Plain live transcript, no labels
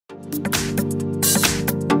In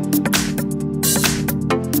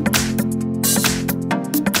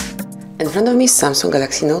front of me is Samsung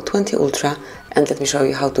Galaxy Note 20 Ultra, and let me show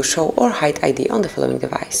you how to show or hide ID on the following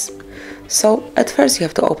device. So at first you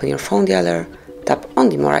have to open your phone dialer, tap on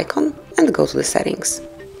the More icon and go to the settings.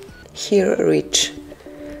 Here reach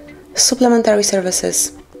Supplementary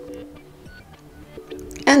Services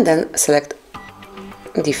and then select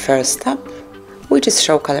the first tab, which is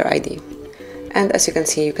Show Caller ID. And as you can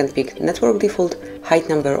see, you can pick Network Default, Hide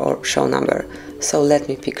Number or Show Number. So let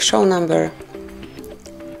me pick Show Number.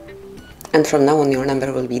 And from now on your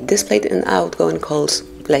number will be displayed in outgoing calls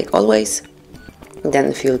like always. Then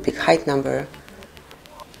if you'll pick Hide Number,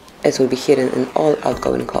 it will be hidden in all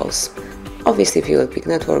outgoing calls. Obviously if you will pick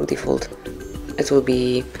Network Default, it will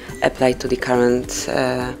be applied to the current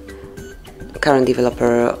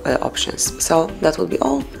developer options. So that will be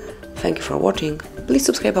all. Thank you for watching, please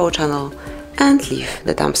subscribe our channel and leave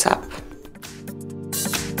the thumbs up.